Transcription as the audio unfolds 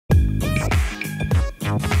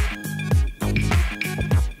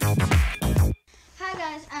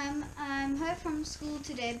from school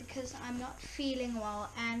today because I'm not feeling well,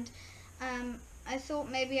 and I thought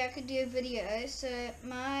maybe I could do a video. So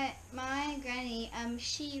my granny,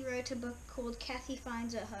 she wrote a book called Cathy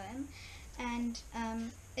Finds Her Home, and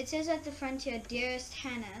it says at the front here, "Dearest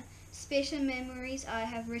Hannah, special memories I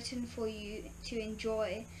have written for you to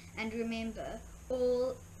enjoy and remember.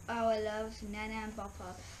 All our love, Nana and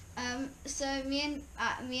Bapa." So me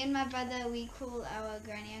and my brother, we call our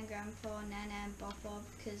granny and grandpa Nana and Bapa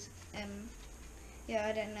because yeah,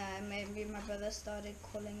 I don't know, maybe my brother started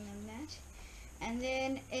calling them that. And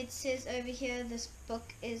then it says over here, this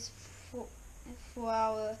book is for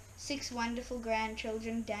our 6 wonderful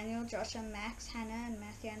grandchildren: Daniel, Joshua, Max, Hannah, and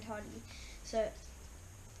Matthew, and Holly. So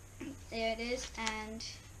there it is, and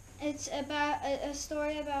it's about a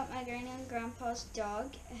story about my granny and grandpa's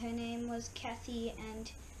dog. Her name was Cathy,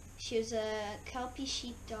 and she was a Kelpie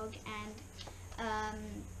sheepdog,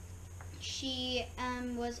 and she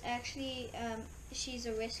was actually she's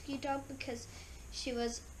a rescue dog because she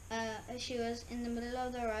was in the middle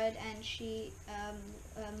of the road, and she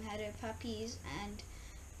had her puppies, and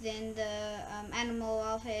then the animal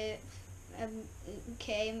welfare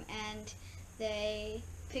came, and they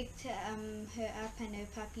picked her up and her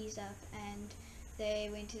puppies up, and they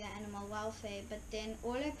went to the animal welfare. But then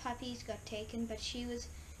all her puppies got taken, but she was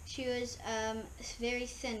very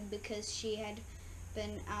thin because she had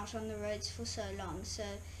been out on the roads for so long, so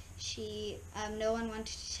she no one wanted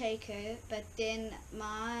to take her. But then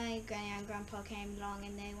my granny and grandpa came along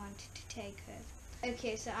and they wanted to take her.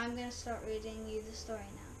 Okay, so I'm going to start reading you the story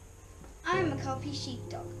now. I'm a Kelpie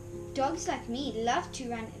sheepdog. Dogs like me love to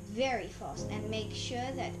run very fast and make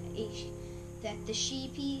sure that the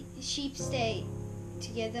sheep stay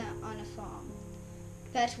together on a farm.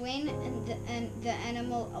 But when the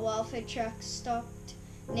animal welfare truck stopped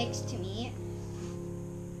next to me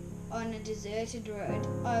on a deserted road,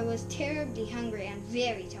 I was terribly hungry and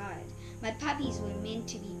very tired. My puppies were meant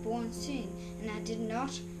to be born soon, and I did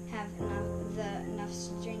not have enough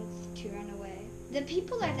strength to run away. The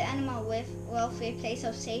people at the animal welfare place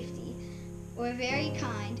of safety were very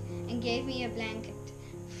kind and gave me a blanket,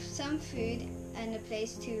 some food, and a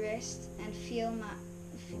place to rest and feed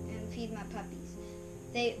my puppies.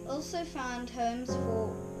 They also found homes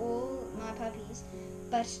for all my puppies,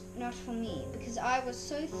 but not for me, because I was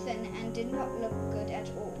so thin and did not look good at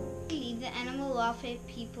all. Finally, the animal welfare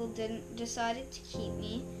people decided to keep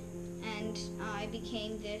me, and I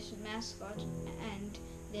became their mascot and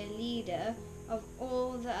their leader of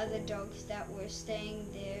all the other dogs that were staying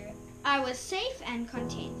there. I was safe and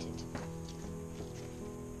contented.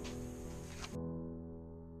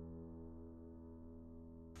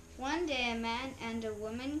 One day a man and a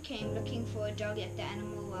woman came looking for a dog at the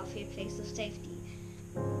animal welfare place of safety.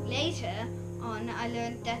 Later on, I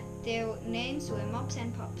learned that their names were Mops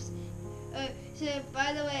and Pops. So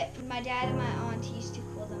by the way, my dad and my aunt used to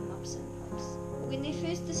call them Mops and Pops. When they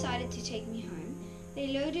first decided to take me home, they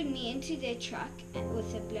loaded me into their truck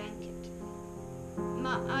with a blanket.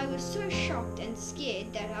 I was so shocked and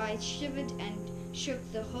scared that I shivered and shook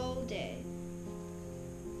the whole day.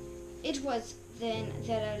 It was then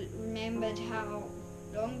that I remembered how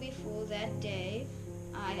long before that day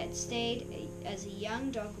I had stayed as a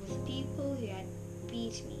young dog with people who had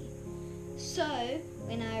beat me. So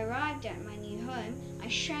when I arrived at my new home, I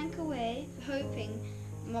shrank away, hoping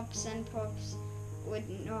Mops and Pops would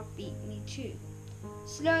not beat me too.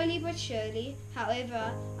 Slowly but surely,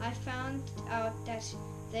 however, I found out that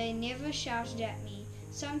they never shouted at me.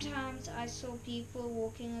 Sometimes I saw people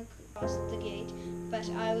walking across the gate, but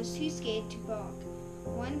I was too scared to bark.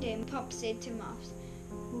 One day Pop said to Mops,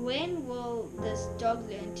 "When will this dog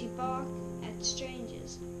learn to bark at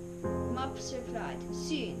strangers?" Mops replied,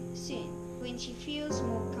 "Soon, when she feels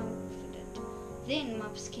more confident." Then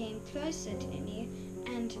Mops came closer to me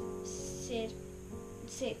and said,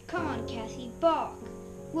 "Come on, Cathy, bark."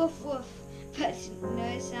 Woof woof, but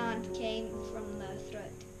no sound came from the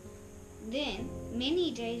throat. Then,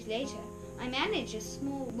 many days later, I managed a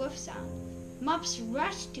small woof sound. Mops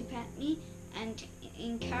rushed to pat me and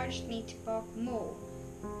encouraged me to bark more.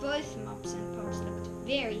 Both Mops and Pops looked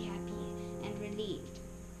very happy and relieved.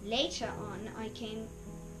 Later on, I came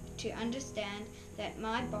to understand that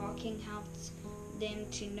my barking helped them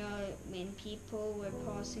to know when people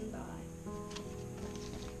were passing by.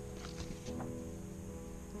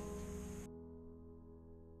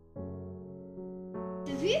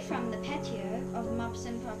 The view from the patio of Mops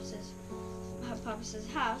and Pops's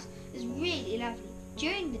house is really lovely.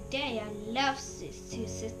 During the day, I love to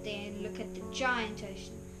sit there and look at the giant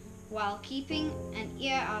ocean, while keeping an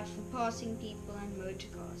ear out for passing people and motor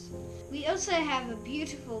cars. We also have a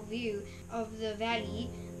beautiful view of the valley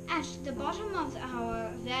At the bottom of our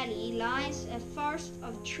valley lies a forest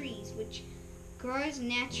of trees which grows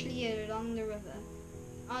naturally along the river.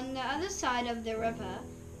 On the other side of the river,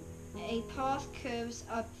 a path curves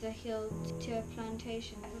up the hill to a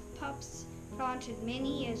plantation of pups planted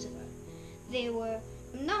many years ago. There were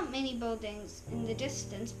not many buildings in the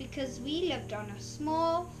distance because we lived on a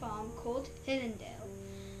small farm called Hillendale.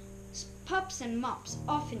 Pups and mops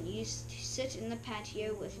often used to sit in the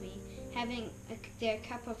patio with me, having their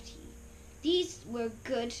cup of tea. These were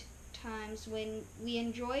good times when we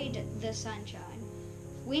enjoyed the sunshine.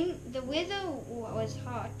 When the weather was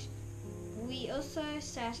hot, we also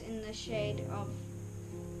sat in the shade of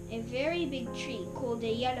a very big tree called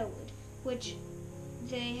a yellowwood, which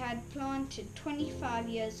they had planted 25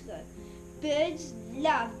 years ago. Birds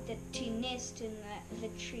loved to nest in the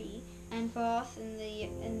tree and bath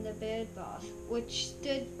in the bird bath, which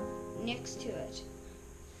stood next to it.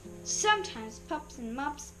 Sometimes pups and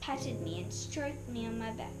mops patted me and stroked me on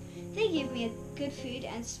my back. They gave me good food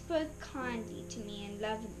and spoke kindly to me and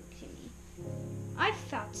lovingly to me. I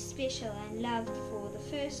felt special and loved for the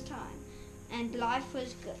first time, and life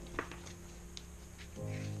was good.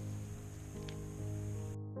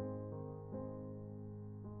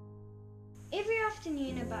 Every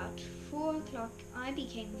afternoon about 4 o'clock I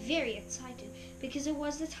became very excited because it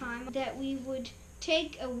was the time that we would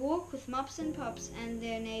take a walk with Mops and Pops and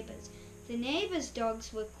their neighbors. The neighbors'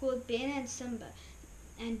 dogs were called Ben and Simba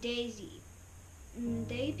and Daisy.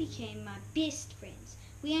 They became my best friends.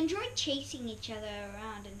 We enjoyed chasing each other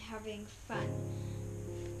around and having fun.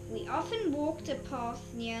 We often walked a path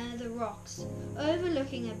near the rocks,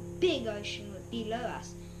 overlooking a big ocean below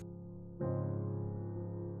us.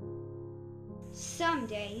 Some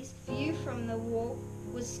days, view from the walk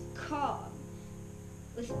was calm,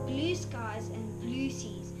 with blue skies and blue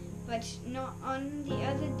seas, but not on the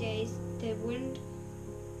other days the wind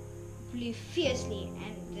blew fiercely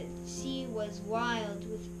and the sea was wild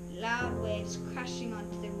with loud waves crashing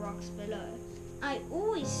onto the rocks below. I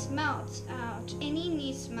always smelled out any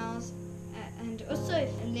new smells and also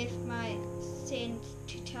left my scent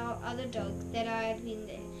to tell other dogs that I had been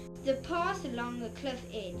there. The path along the cliff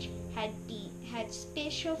edge had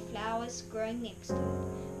special flowers growing next to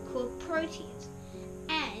it, called proteas,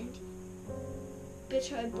 and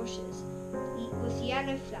bitter bushes with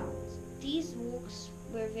yellow flowers. These walks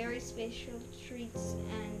were very special treats,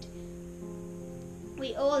 and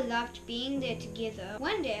we all loved being there together.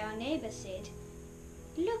 One day our neighbor said,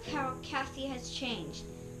 "Look how Cathy has changed.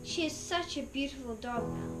 She is such a beautiful dog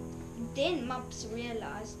now." Then Mops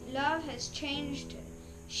realized love has changed her.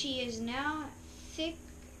 She is now a thick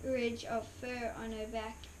ridge of fur on her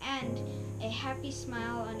back and a happy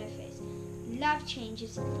smile on her face. Love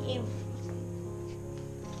changes everything.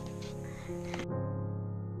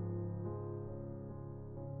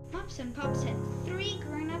 Mops and Pops had 3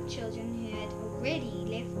 grown-up children who had already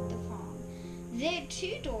left the farm. Their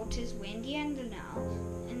 2 daughters, Wendy and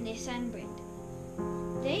Lana, and their son,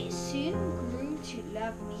 Brendan. They soon grew to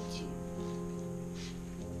love me too.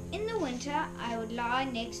 In the winter, I would lie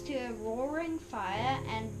next to a roaring fire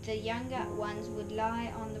and the younger ones would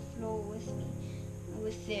lie on the floor with me,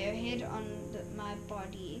 with their head on my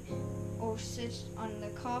body, or sit on the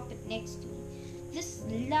carpet next to me. This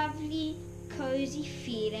lovely, cozy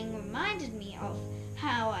feeling reminded me of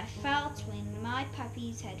how I felt when my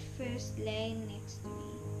puppies had first lain next to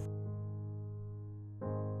me.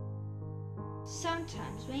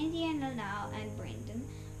 Sometimes Wendy and Lana and Brendan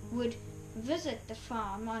would visit the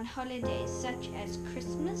farm on holidays such as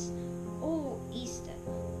Christmas or Easter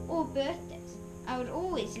or birthdays. I would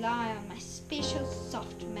always lie on my special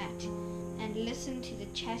soft mat and listen to the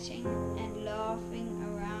chatting and laughing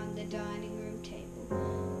around the dining room table.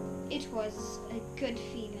 It was a good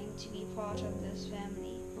feeling to be part of this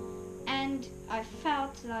family, and I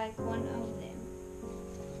felt like one of them.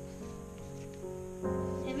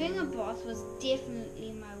 Having a bath was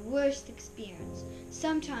definitely my worst experience.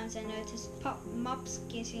 Sometimes I noticed Mops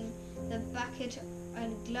getting the bucket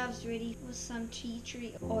and gloves ready with some tea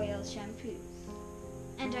tree oil shampoo,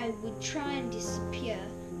 and I would try and disappear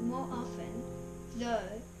more often,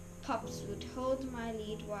 though Pops would hold my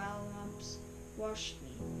lead while Mops washed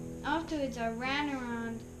me. Afterwards I ran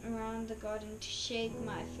around the garden to shake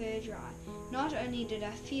my fur dry. Not only did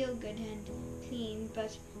I feel good and clean,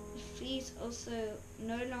 but the fleas also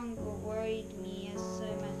no longer worried me as so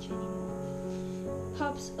much anymore.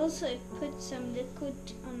 Pops also put some liquid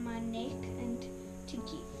on my neck and to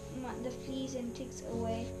keep the fleas and ticks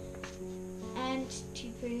away and to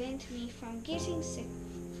prevent me from getting sick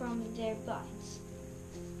from their bites.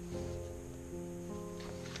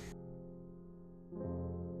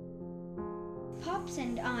 Pops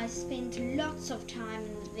and I spent lots of time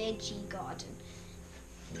in the veggie garden.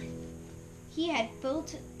 He had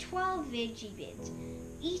built 12 veggie beds,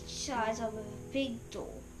 each size of a big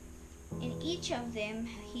door. In each of them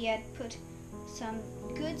he had put some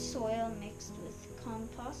good soil mixed with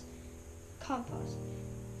compost.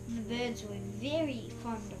 The birds were very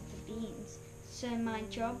fond of the beans, so my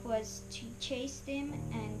job was to chase them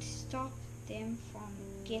and stop them from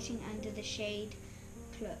getting under the shade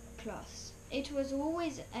cloths. It was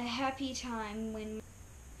always a happy time when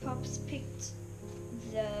Pops picked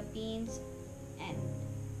the beans and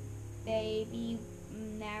baby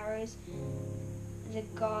marrows, the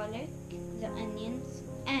garlic, the onions,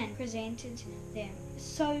 and presented them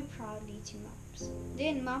so proudly to Mops.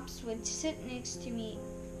 Then Mops would sit next to me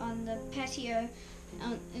on the patio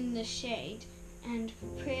in the shade and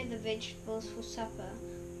prepare the vegetables for supper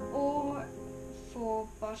or for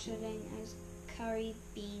bottling as curried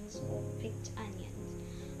beans or picked onions.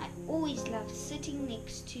 I always loved sitting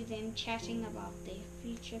next to them chatting about their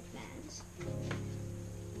future plans.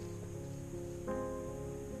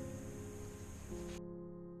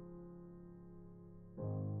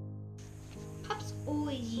 Pops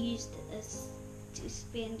always used us to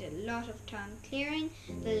spend a lot of time clearing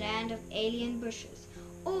the land of alien bushes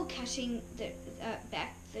or cutting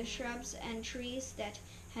back the shrubs and trees that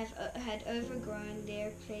had overgrown their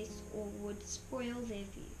place or would spoil their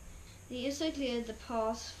view. They also cleared the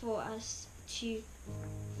path for us to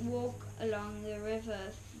walk along the river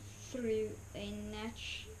through a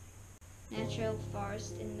natural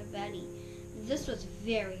forest in the valley. This was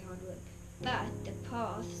very hard work, but the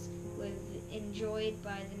paths were enjoyed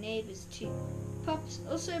by the neighbors too. Pops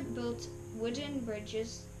also built wooden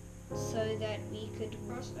bridges so that we could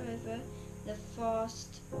cross over the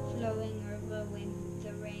fast-flowing river when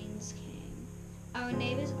the rains came. Our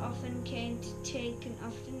neighbors often came to take an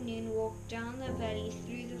afternoon walk down the valley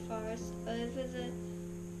through the forest, over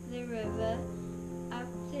the river, up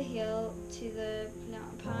the hill to the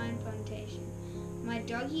pine plantation. My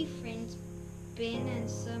doggy friends Ben and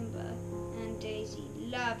Simba and Daisy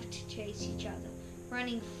loved to chase each other,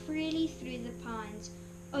 running freely through the pines.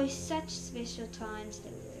 Oh, such special times they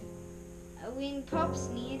were. When Pops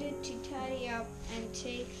needed to tidy up and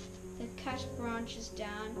take the cut branches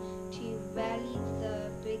down to valley the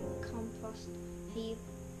big compost heap,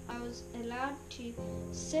 I was allowed to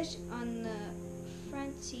sit on the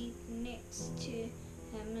front seat next to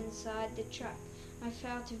him inside the truck. I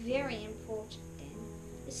felt very important then,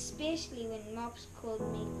 especially when Mops called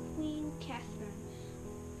me Queen Catherine.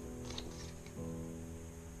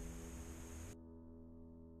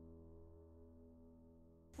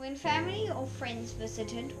 When family or friends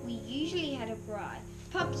visited, we usually had a bride.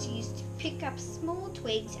 Pops used to pick up small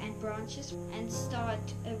twigs and branches and start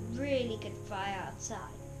a really good fire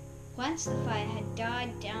outside. Once the fire had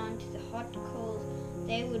died down to the hot coals,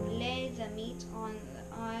 they would lay the meat on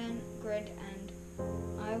the iron grid, and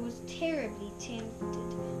I was terribly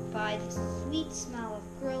tempted by the sweet smell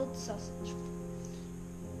of grilled sausage.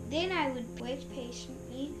 Then I would wait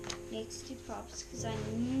patiently next to Pops because I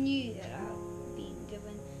knew that I would be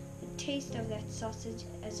given a taste of that sausage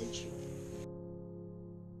as a treat.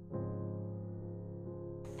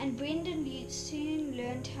 And Brendan soon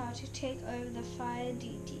learned how to take over the fire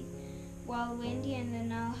duty, while Wendy and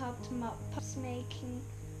Nana helped Pops making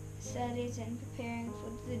salads and preparing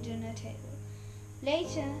for the dinner table.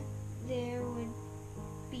 Later, there would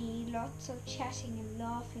be lots of chatting and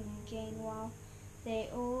laughing again while they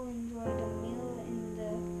all enjoyed a meal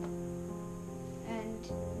and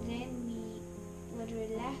then we would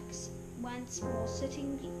relax once more,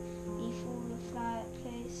 sitting before the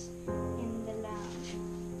fireplace in the lounge.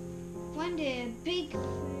 One day, a big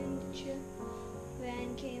furniture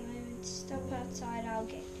van came over to stop outside our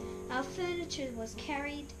gate. Our furniture was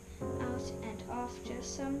carried out, and after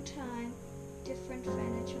some time, different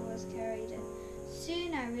furniture was carried in.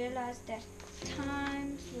 Soon I realized that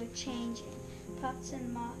times were changing. Pops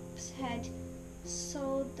and Mops had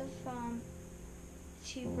sold the farm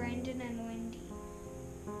to Brendan and Wendy,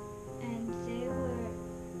 and they were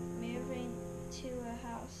moving to a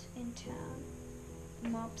house in town.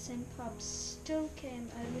 Mops and Pops still came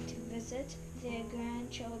over to visit their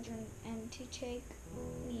grandchildren and to take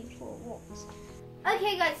me for walks.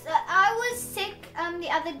 Okay guys, I was sick the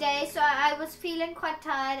other day, so I was feeling quite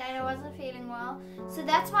tired and I wasn't feeling well. So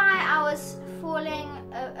that's why I was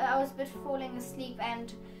a bit falling asleep,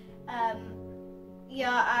 and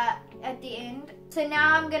at the end. So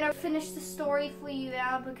now I'm gonna finish the story for you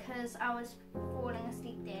now because I was falling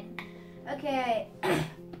asleep then. Okay. Let's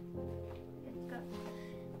go.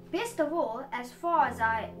 Best of all, as far as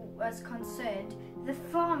I was concerned, The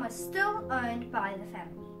farm was still owned by the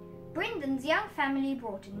family. Brendan's young family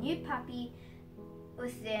brought a new puppy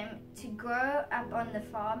with them to grow up on the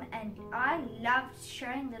farm, and I loved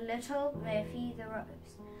showing the little Murphy the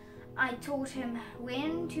ropes. I taught him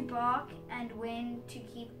when to bark and when to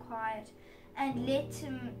keep quiet, and let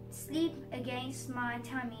him sleep against my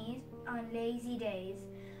tummy on lazy days.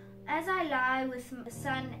 As I lie with the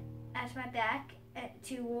sun at my back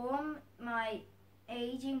to warm my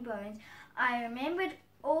aging bones, I remembered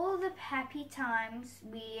all the happy times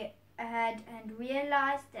we had and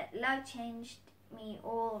realized that love changed me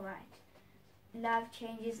all right. Love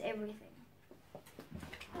changes everything.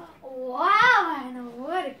 Wow, Anna,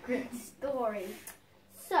 what a great story.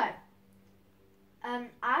 So, I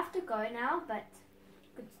have to go now, but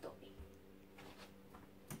good story.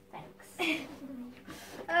 Thanks.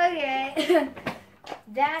 Okay.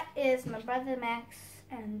 That is my brother Max,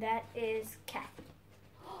 and that is Cathy.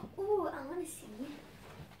 Ooh, I want to see.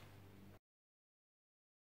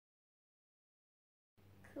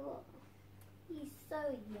 Cool. He's so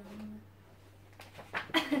young.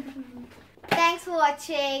 Thanks for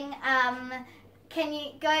watching. Can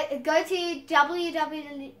you go to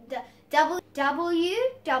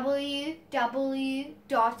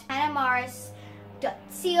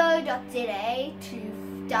www.hannahmorris.co.za to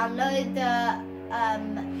download the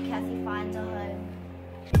Cathy Finds a Home.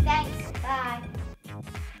 Thanks. Bye.